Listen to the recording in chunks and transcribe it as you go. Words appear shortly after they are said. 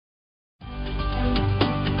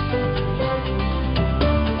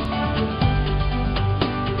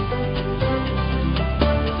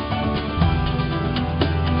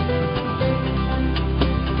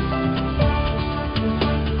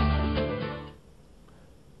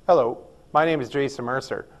Hello, my name is Jason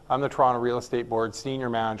Mercer. I'm the Toronto Real Estate Board's Senior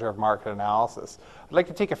Manager of Market Analysis. I'd like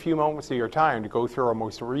to take a few moments of your time to go through our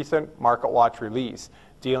most recent Market Watch release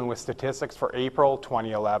dealing with statistics for April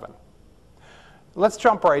 2011. Let's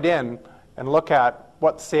jump right in and look at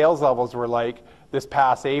what sales levels were like this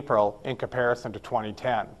past April in comparison to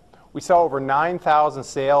 2010. We saw over 9,000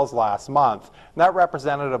 sales last month, and that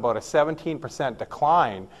represented about a 17%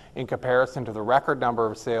 decline in comparison to the record number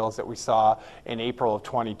of sales that we saw in April of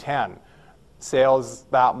 2010. Sales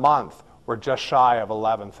that month were just shy of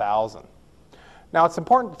 11,000. Now, it's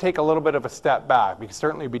important to take a little bit of a step back because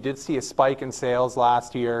certainly we did see a spike in sales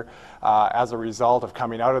last year as a result of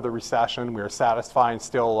coming out of the recession. We were satisfying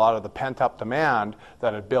still a lot of the pent-up demand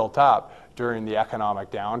that had built up during the economic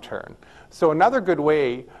downturn. So another good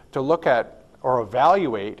way to look at or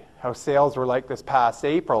evaluate how sales were like this past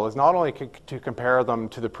April is not only to compare them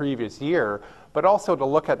to the previous year, but also to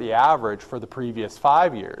look at the average for the previous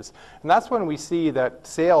 5 years. And that's when we see that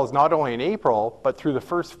sales, not only in April, but through the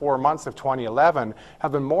first 4 months of 2011,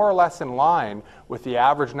 have been more or less in line with the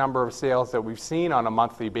average number of sales that we've seen on a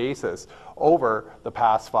monthly basis over the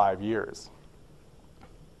past 5 years.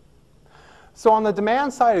 So on the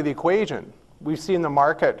demand side of the equation, we've seen the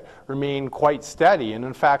market remain quite steady, and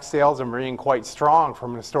in fact sales have remained quite strong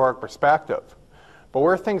from a historic perspective. But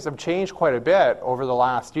where things have changed quite a bit over the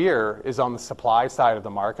last year is on the supply side of the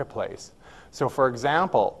marketplace. So for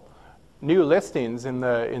example, new listings in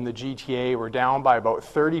the GTA were down by about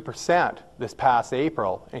 30% this past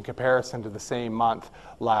April in comparison to the same month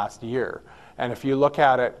last year. And if you look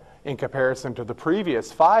at it in comparison to the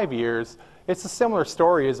previous 5 years, it's a similar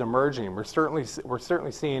story is emerging. We're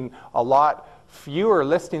certainly seeing a lot fewer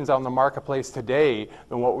listings on the marketplace today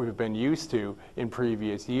than what we've been used to in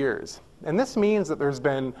previous years. And this means that there's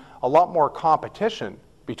been a lot more competition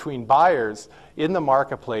between buyers in the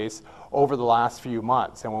marketplace over the last few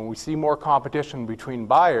months. And when we see more competition between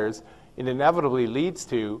buyers, it inevitably leads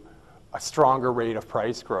to a stronger rate of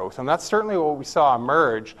price growth. And that's certainly what we saw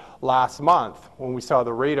emerge last month when we saw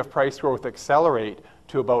the rate of price growth accelerate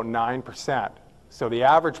to about 9%. So the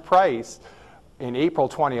average price in April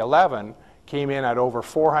 2011 came in at over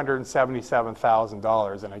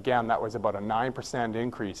 $477,000. And again, that was about a 9%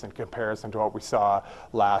 increase in comparison to what we saw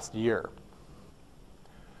last year.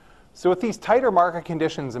 So with these tighter market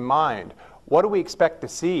conditions in mind, what do we expect to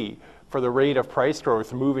see for the rate of price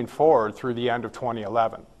growth moving forward through the end of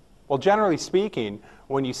 2011? Well, generally speaking,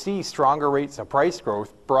 when you see stronger rates of price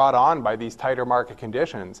growth brought on by these tighter market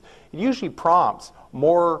conditions, it usually prompts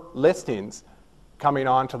more listings coming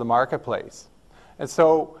onto the marketplace. And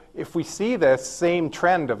so if we see this same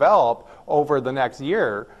trend develop over the next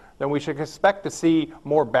year, then we should expect to see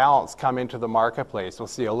more balance come into the marketplace. We'll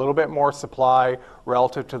see a little bit more supply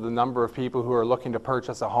relative to the number of people who are looking to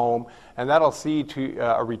purchase a home, and that'll see to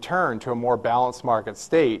a return to a more balanced market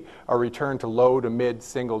state, a return to low to mid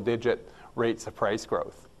single-digit rates of price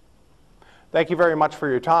growth. Thank you very much for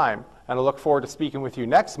your time, and I look forward to speaking with you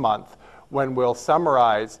next month when we'll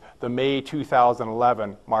summarize the May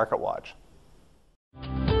 2011 Market Watch.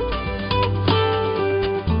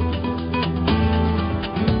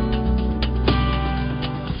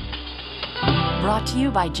 Brought to you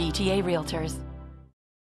by GTA Realtors.